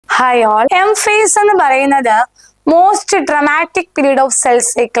Hi all. M phase എന്ന് പറയുന്നത് most dramatic period of cell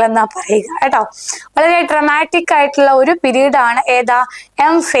cycle എന്നാ പറയുക കേട്ടോ. വളരെ ഡ്രമാറ്റിക് ആയിട്ടുള്ള ഒരു പീരീഡ് ആണ് ഏതാ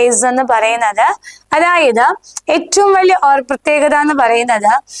M phase എന്ന് പറയുന്നത്. അതായത് ഏറ്റവും വലിയ പ്രത്യേകത എന്ന്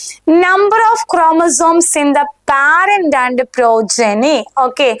പറയുന്നത് number of chromosomes in the parent and progeny.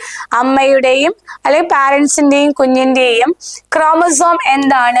 Okay, അമ്മയുടെയും അല്ലെങ്കിൽ പാരന്റ്സിന്റെയും കുഞ്ഞിന്റെയും ക്രോമസോം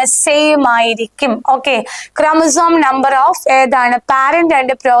എന്താണ്? സെയിം ആയിരിക്കും. ഓക്കെ, ക്രോമസോം നമ്പർ ഓഫ് ഏതാണ്? പാരന്റ്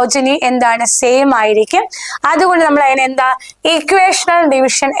ആൻഡ് പ്രോജനി എന്താണ്? സെയിം ആയിരിക്കും. അതുകൊണ്ട് നമ്മൾ അതിനെ എന്താ ഇക്വേഷണൽ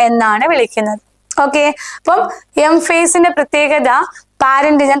ഡിവിഷൻ എന്നാണ് വിളിക്കുന്നത്. ഓക്കെ, അപ്പം എം ഫേസിന്റെ പ്രത്യേകത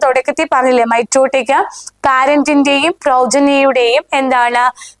പാരന്റ് ഞാൻ തുടക്കത്തിൽ പറഞ്ഞില്ലേ, മൈറ്റോട്ടിക് പാരന്റിന്റെയും പ്രോജനിയുടെയും എന്താണ്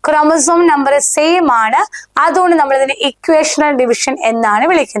ക്രോമസോം നമ്പർ സെയിം ആണ്. അതുകൊണ്ട് നമ്മൾ ഇതിനെ ഇക്വേഷണൽ ഡിവിഷൻ എന്നാണ്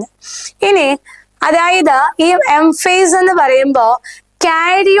വിളിക്കുന്നത്. ഇനി അതായത് ഈ എം ഫേസ് എന്ന് പറയുമ്പോൾ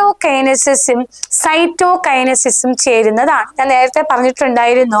കാരിയോകൈനസിസും സൈറ്റോകൈനസിസും ചേരുന്നതാണ്. ഞാൻ നേരത്തെ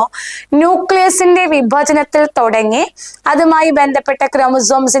പറഞ്ഞിട്ടുണ്ടായിരുന്നു, ന്യൂക്ലിയസിന്റെ വിഭജനത്തിൽ തുടങ്ങി അതുമായി ബന്ധപ്പെട്ട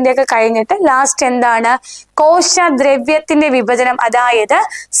ക്രോമസോംസിന്റെ ഒക്കെ കഴിഞ്ഞിട്ട് ലാസ്റ്റ് എന്താണ് കോശദ്രവ്യത്തിന്റെ വിഭജനം, അതായത്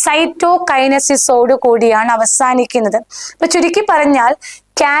സൈറ്റോകൈനസിസോട് കൂടിയാണ് അവസാനിക്കുന്നത്. അപ്പൊ ചുരുക്കി പറഞ്ഞാൽ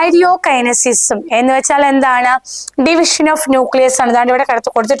കാരിയോകൈനസിസും എന്ന് വെച്ചാൽ എന്താണ്? ഡിവിഷൻ ഓഫ് ന്യൂക്ലിയസ് ആണ്. അതാണ് ഇവിടെ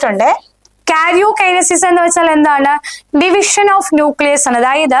കൊടുത്തിട്ടുണ്ട്. കാരിയോകൈനസിസ് എന്ന് വെച്ചാൽ എന്താണ്? ഡിവിഷൻ ഓഫ് ന്യൂക്ലിയസ് ആണ്.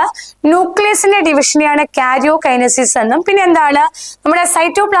 അതായത് ന്യൂക്ലിയസിന്റെ ഡിവിഷനെയാണ് കാരിയോകൈനസിസ് എന്നും, പിന്നെ എന്താണ് നമ്മുടെ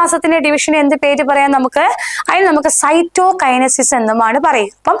സൈറ്റോപ്ലാസത്തിന്റെ ഡിവിഷൻ എന്ത് പേര് പറയാൻ നമുക്ക്? അതിന് നമുക്ക് സൈറ്റോകൈനസിസ് എന്നുമാണ്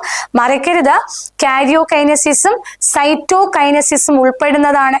പറയുക. അപ്പം മറക്കരുത്, കാരിയോകൈനസിസും സൈറ്റോകൈനസിസും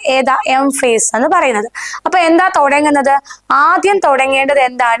ഉൾപ്പെടുന്നതാണ് ഏതാ എം ഫേസ് എന്ന് പറയുന്നത്. അപ്പൊ എന്താ തുടങ്ങുന്നത്? ആദ്യം തുടങ്ങേണ്ടത്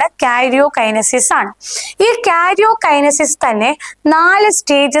എന്താണ്? കാരിയോകൈനസിസ് ആണ്. ഈ കാരിയോകൈനസിസ് തന്നെ 4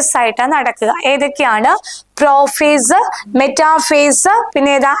 സ്റ്റേജസ് ആയിട്ടാണ് നടക്കുക. ഏതൊക്കെയാണ്? പ്രോഫേസ്, മെറ്റാഫേസ്,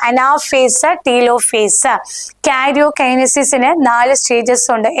 പിന്നെ ഏതാ അനാഫേസ്, ടീലോഫേസ്. കാരിയോകൈനസിസിന് 4 സ്റ്റേജസ്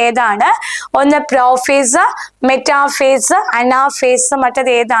ഉണ്ട്. ഏതാണ്? ഒന്ന് പ്രോഫേസ്, മെറ്റാഫേസ്, അനാഫേസ്,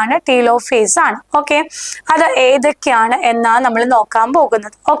 മറ്റത് ഏതാണ്? ടീലോഫേസ് ആണ്. ഓക്കെ, അത് ഏതൊക്കെയാണ് എന്നാണ് നമ്മൾ നോക്കാൻ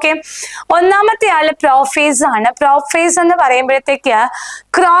പോകുന്നത്. ഓക്കെ, ഒന്നാമത്തെ ആള് പ്രോഫേസ് ആണ്. പ്രോഫേസ് എന്ന് പറയുമ്പോഴത്തേക്ക്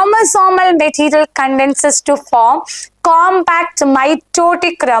chromosomal material condenses to form compact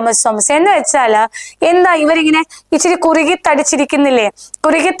mitotic chromosomes. എന്ന് വെച്ചാൽ എന്താ, ഇവരിങ്ങനെ ഇച്ചിരി കുറുകിത്തടിച്ചിരിക്കുന്നില്ലേ?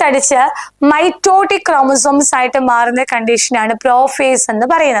 കുറുകിത്തടിച്ച് മൈറ്റോട്ടിക് ക്രോമസോംസ് ആയിട്ട് മാറുന്ന കണ്ടീഷനാണ് പ്രോഫേസ് എന്ന്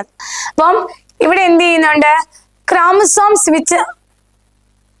പറയുന്നത്. അപ്പം ഇവിടെ എന്ത് ചെയ്യുന്നുണ്ട്? chromosomes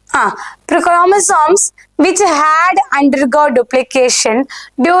which had undergone duplication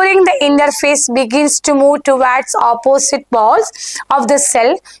during the interphase begins to move towards opposite walls of the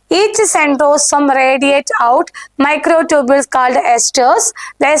cell. Each centrosome radiates out microtubules called esters.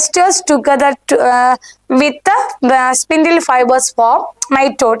 The esters together with the spindle fibers form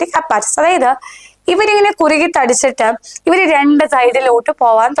mitotic apparatus. അതായത് ഇവരിങ്ങനെ കുറുകി തടിച്ചിട്ട് ഇവർ 2 സൈഡിലോട്ട്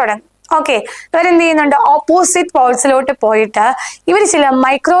പോവാൻ തുടങ്ങും. Okay, ഇവരെന്ത് ചെയ്യുന്നുണ്ട്? Opposite പോൾസിലോട്ട് പോയിട്ട് ഇവർ ചില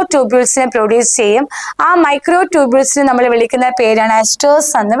മൈക്രോ ട്യൂബ്യൂൾസിനെ പ്രൊഡ്യൂസ് ചെയ്യും. ആ മൈക്രോ ട്യൂബ്യൂൾസിനെ നമ്മൾ വിളിക്കുന്ന പേരാണ്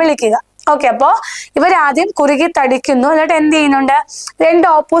എസ്റ്റേഴ്സ് എന്ന് വിളിക്കുക. ഓക്കെ, അപ്പോൾ ഇവരാദ്യം കുറുകി തടിക്കുന്നു, എന്നിട്ട് എന്ത് ചെയ്യുന്നുണ്ട്? 2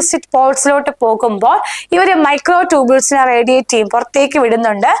 ഓപ്പോസിറ്റ് പോൾസിലോട്ട് പോകുമ്പോൾ ഇവർ മൈക്രോ ട്യൂബ്യൂൾസിനെ റേഡിയേറ്റ് ചെയ്യും, പുറത്തേക്ക്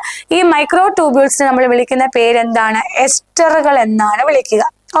വിടുന്നുണ്ട്. ഈ മൈക്രോ ട്യൂബ്യൂൾസിനെ നമ്മൾ വിളിക്കുന്ന പേരെന്താണ്? എസ്റ്ററുകൾ എന്നാണ് വിളിക്കുക.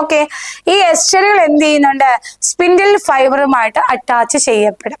 ഓക്കെ, ഈ എസ്റ്ററുകൾ എന്ത് ചെയ്യുന്നുണ്ട്? സ്പിൻഡിൽ ഫൈബറുമായിട്ട് അറ്റാച്ച്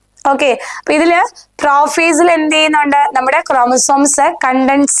ചെയ്യപ്പെടും. ഓക്കെ, അപ്പൊ ഇതില് പ്രോഫേസിൽ എന്ത് ചെയ്യുന്നുണ്ട്? നമ്മുടെ ക്രോമസോംസ്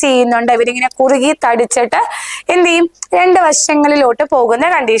കണ്ടൻസ് ചെയ്യുന്നുണ്ട്. ഇവരിങ്ങനെ കുറുകി തടിച്ചിട്ട് എന്ത് ചെയ്യും? 2 വശങ്ങളിലോട്ട് പോകുന്ന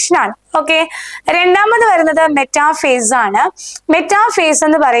കണ്ടീഷനാണ്. ഓക്കെ, രണ്ടാമത് വരുന്നത് മെറ്റാഫേസ് ആണ്. മെറ്റാഫേസ്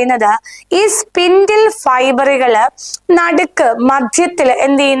എന്ന് പറയുന്നത് ഈ സ്പിൻഡിൽ ഫൈബറുകള് നടുക്ക് മധ്യത്തിൽ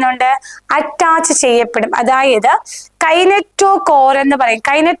എന്ത് ചെയ്യുന്നുണ്ട്? അറ്റാച്ച് ചെയ്യപ്പെടും. അതായത് കൈനറ്റോ കോർ എന്ന് പറയും.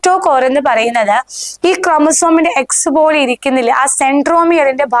 കൈനറ്റോ കോർ എന്ന് പറയുന്നത് ഈ ക്രോമസോമിന്റെ എക്സ് പോലെ ഇരിക്കുന്നില്ല, ആ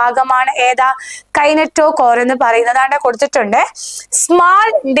സെൻട്രോമിയറിന്റെ ഭാഗമാണ് ഏതാ? കൈനറ്റോ കോർ എന്ന് പറയുന്നത്. അവിടെ കൊടുത്തിട്ടുണ്ട്, small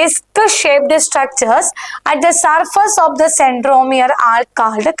disk shaped structures at the surface of the centromere are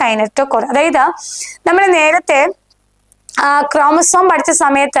called കൈനറ്റോ core. അതായത് നമ്മൾ നേരത്തെ ക്രോമസോം പഠിച്ച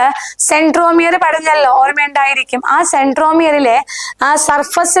സമയത്ത് സെൻട്രോമിയർ പഠിച്ചല്ലോ, ഓർമ്മയുണ്ടായിരിക്കും. ആ സെൻട്രോമിയറിലെ ആ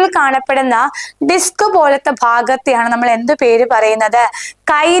സർഫസിൽ കാണപ്പെടുന്ന ഡിസ്ക് പോലത്തെ ഭാഗത്തെയാണ് നമ്മൾ എന്ത് പേര് പറയുന്നത്?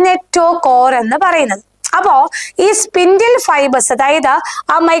 കൈനറ്റോ കോർ എന്ന് പറയുന്നത്. അപ്പോ ഈ സ്പിൻഡിൽ ഫൈബേഴ്സ്, അതായത്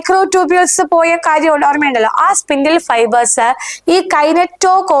ആ മൈക്രോ ട്യൂബ്യൂൾസ് പോയ കാര്യം ഓർമ്മയുണ്ടല്ലോ, ആ സ്പിൻഡിൽ ഫൈബേഴ്സ് ഈ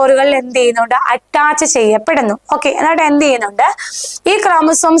കൈനറ്റോ കോറുകളിൽ എന്ത് ചെയ്യുന്നുണ്ട്? അറ്റാച്ച് ചെയ്യപ്പെടുന്നു. ഓക്കെ, എന്നിട്ട് എന്ത് ചെയ്യുന്നുണ്ട്? ഈ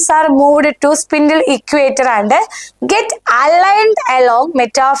chromosomes R moved to spindle equator and get aligned along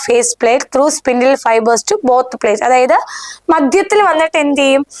metaphase plate through spindle fibres to both plate. അതായത് മധ്യത്തിൽ വന്നിട്ട് എന്ത്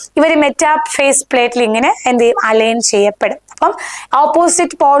ചെയ്യും? ഇവർ മെറ്റാഫേസ് പ്ലേറ്റിൽ ഇങ്ങനെ എന്ത് ചെയ്യും? അലൈൻ ചെയ്യപ്പെടും. അപ്പം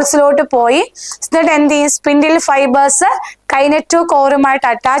ഓപ്പോസിറ്റ് പോൾസിലോട്ട് പോയി എന്നിട്ട് എന്ത് ചെയ്യും, സ്പിൻഡിൽ ഫൈബേഴ്സ് കൈനറ്റോകോറുമായിട്ട്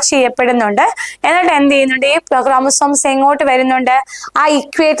അറ്റാച്ച് ചെയ്യപ്പെടുന്നുണ്ട്. എന്നിട്ട് എന്ത് ചെയ്യുന്നുണ്ട്, ഈ ക്രോമസോംസ് എങ്ങോട്ട് വരുന്നുണ്ട്, ആ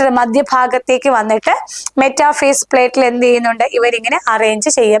ഇക്വേറ്റർ മധ്യഭാഗത്തേക്ക് വന്നിട്ട് മെറ്റാഫേസ് പ്ലേറ്റിൽ എന്ത് ചെയ്യുന്നുണ്ട്, ഇവരിങ്ങനെ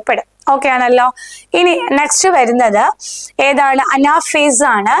അറേഞ്ച് ചെയ്യപ്പെടും. ഓക്കെ ആണല്ലോ. ഇനി നെക്സ്റ്റ് വരുന്നത് ഏതാണ്, അനാഫേസ്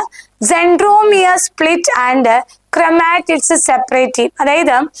ആണ്. Centromere split and chromatids separate ചെയ്യും.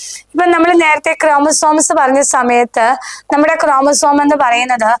 അതായത് ഇപ്പൊ നമ്മൾ നേരത്തെ ക്രോമസോംസ് പറഞ്ഞ സമയത്ത് നമ്മുടെ ക്രോമസോം എന്ന്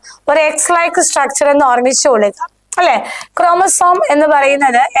പറയുന്നത് ഒരു എക്സ് ലൈക്ക് സ്ട്രക്ചർ എന്ന് ഓർമ്മിച്ചുകൊള്ളുക അല്ലെ. ക്രോമസോം എന്ന്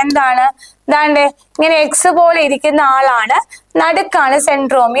പറയുന്നത് എന്താണ്, ദാണ്ട് ഇങ്ങനെ എക്സ് പോലെ ഇരിക്കുന്ന ആളാണ്, നടുക്കാണ്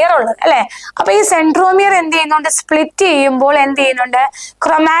സെൻട്രോമിയർ ഉള്ളത് അല്ലെ. അപ്പൊ ഈ സെൻട്രോമിയർ എന്ത് ചെയ്യുന്നുണ്ട്, സ്പ്ലിറ്റ് ചെയ്യുമ്പോൾ എന്ത് ചെയ്യുന്നുണ്ട്,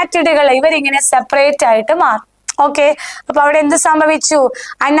 ക്രൊമാറ്റിഡുകൾ ഇവരിങ്ങനെ സെപ്പറേറ്റ് ആയിട്ട് മാറും. ഓക്കെ, അപ്പൊ അവിടെ എന്ത് സംഭവിച്ചു,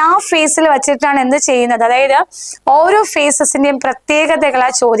 അനാഫേസിൽ വെച്ചിട്ടാണ് എന്ത് ചെയ്യുന്നത്, അതായത് ഓരോ ഫേസസിന്റെയും പ്രത്യേകതകളാ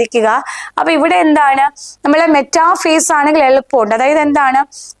ചോദിക്കുക. അപ്പൊ ഇവിടെ എന്താണ്, നമ്മളെ മെറ്റാഫേസ് ആണെങ്കിൽ എളുപ്പമുണ്ട്, അതായത് എന്താണ്,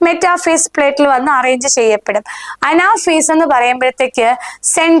 മെറ്റാഫേസ് പ്ലേറ്റിൽ വന്ന് അറേഞ്ച് ചെയ്യപ്പെടും. അനാഫേസ് എന്ന് പറയുമ്പോഴത്തേക്ക്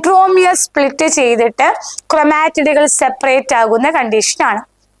സെൻട്രോമിയർ സ്പ്ലിറ്റ് ചെയ്തിട്ട് ക്രൊമാറ്റിഡുകൾ സെപ്പറേറ്റ് ആകുന്ന കണ്ടീഷനാണ്.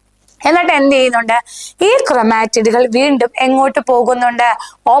 എന്നിട്ട് എന്ത് ചെയ്യുന്നുണ്ട്, ഈ ക്രൊമാറ്റിഡുകൾ വീണ്ടും എങ്ങോട്ട് പോകുന്നുണ്ട്,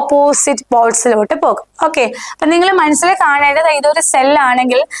 ഓപ്പോസിറ്റ് പോൾസിലോട്ട് പോകും. ഓക്കെ, അപ്പൊ നിങ്ങൾ മനസ്സിൽ കാണേണ്ടത് ഇതൊരു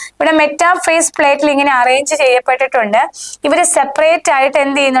സെല്ലാണെങ്കിൽ ഇവിടെ മെറ്റാഫേസ് പ്ലേറ്റിൽ ഇങ്ങനെ അറേഞ്ച് ചെയ്യപ്പെട്ടിട്ടുണ്ട്. ഇവര് സെപ്പറേറ്റ് ആയിട്ട്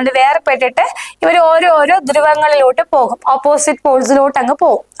എന്ത് ചെയ്യുന്നുണ്ട്, വേർപെട്ടിട്ട് ഇവർ ഓരോരോ ധ്രുവങ്ങളിലോട്ട് പോകും, ഓപ്പോസിറ്റ് പോൾസിലോട്ട് അങ്ങ്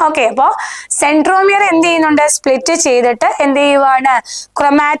പോകും. ഓക്കെ, അപ്പോ സെൻട്രോമിയർ എന്ത് ചെയ്യുന്നുണ്ട്, സ്പ്ലിറ്റ് ചെയ്തിട്ട് എന്ത് ചെയ്യുവാണ്,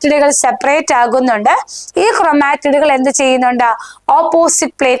 ക്രൊമാറ്റിഡുകൾ സെപ്പറേറ്റ് ആകുന്നുണ്ട്. ഈ ക്രൊമാറ്റിഡുകൾ എന്ത് ചെയ്യുന്നുണ്ട്,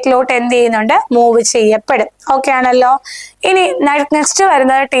 ഓപ്പോസിറ്റ് പ്ലേറ്റിലോട്ട് എന്ത് ചെയ്യുന്നുണ്ട്, മൂവ് ചെയ്യപ്പെടും. ഓക്കെ ആണല്ലോ. ഇനി നെക്സ്റ്റ്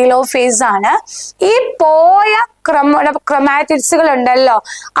വരുന്നത് ടീലോഫേസ് ആണ്. ഈ പോയ ക്രൊമാറ്റിഡ്സുകൾ ഉണ്ടല്ലോ,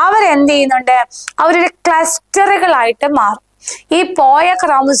 അവരെന്ത് ചെയ്യുന്നുണ്ട്, അവരൊരു ക്ലസ്റ്ററുകളായിട്ട് മാറും. ഈ പോയ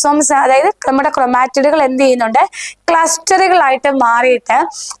ക്രോമസോംസ് അതായത് നമ്മുടെ ക്രൊമാറ്റിഡുകൾ എന്ത് ചെയ്യുന്നുണ്ട്, ക്ലസ്റ്ററുകളായിട്ട് മാറിയിട്ട്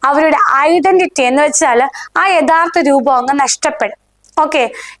അവരുടെ ഐഡന്റിറ്റി എന്ന് വെച്ചാൽ ആ യഥാർത്ഥ രൂപം അങ്ങ് നഷ്ടപ്പെടും. ഓക്കെ,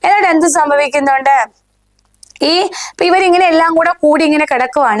 എന്നിട്ട് എന്ത് സംഭവിക്കുന്നുണ്ട്, ഇവരിങ്ങനെ എല്ലാം കൂടി ഇങ്ങനെ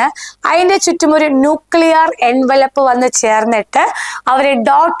കിടക്കുവാണ്. അതിന്റെ ചുറ്റും ഒരു ന്യൂക്ലിയർ എൻവലപ്പ് വന്ന് ചേർന്നിട്ട് അവര്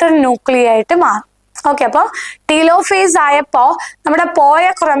ഡോട്ടർ ന്യൂക്ലിയ ആയിട്ട് മാറും. ഓക്കെ, അപ്പൊ ടീലോഫേസ് ആയപ്പോ നമ്മുടെ പോയ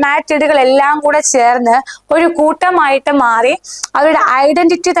ക്രൊമാറ്റിഡുകൾ എല്ലാം കൂടെ ചേർന്ന് ഒരു കൂട്ടമായിട്ട് മാറി, അവരുടെ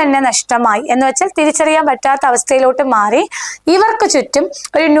ഐഡന്റിറ്റി തന്നെ നഷ്ടമായി എന്ന് വെച്ചാൽ തിരിച്ചറിയാൻ പറ്റാത്ത അവസ്ഥയിലോട്ട് മാറി. ഇവർക്ക് ചുറ്റും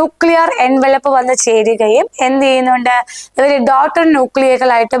ഒരു ന്യൂക്ലിയർ എൻവലപ്പ് വന്ന് ചേരുകയും എന്ത് ചെയ്യുന്നുണ്ട്, ഇവര് ഡോട്ടർ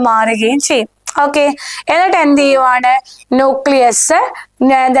ന്യൂക്ലിയകളായിട്ട് മാറുകയും ചെയ്യും. ഓക്കെ, എന്നിട്ട് എന്ത് ചെയ്യുവാണ്, nucleus,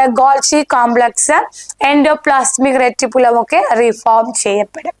 Golgi complex, endoplasmic reticulum ഒക്കെ റീഫോം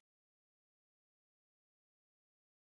ചെയ്യപ്പെടും.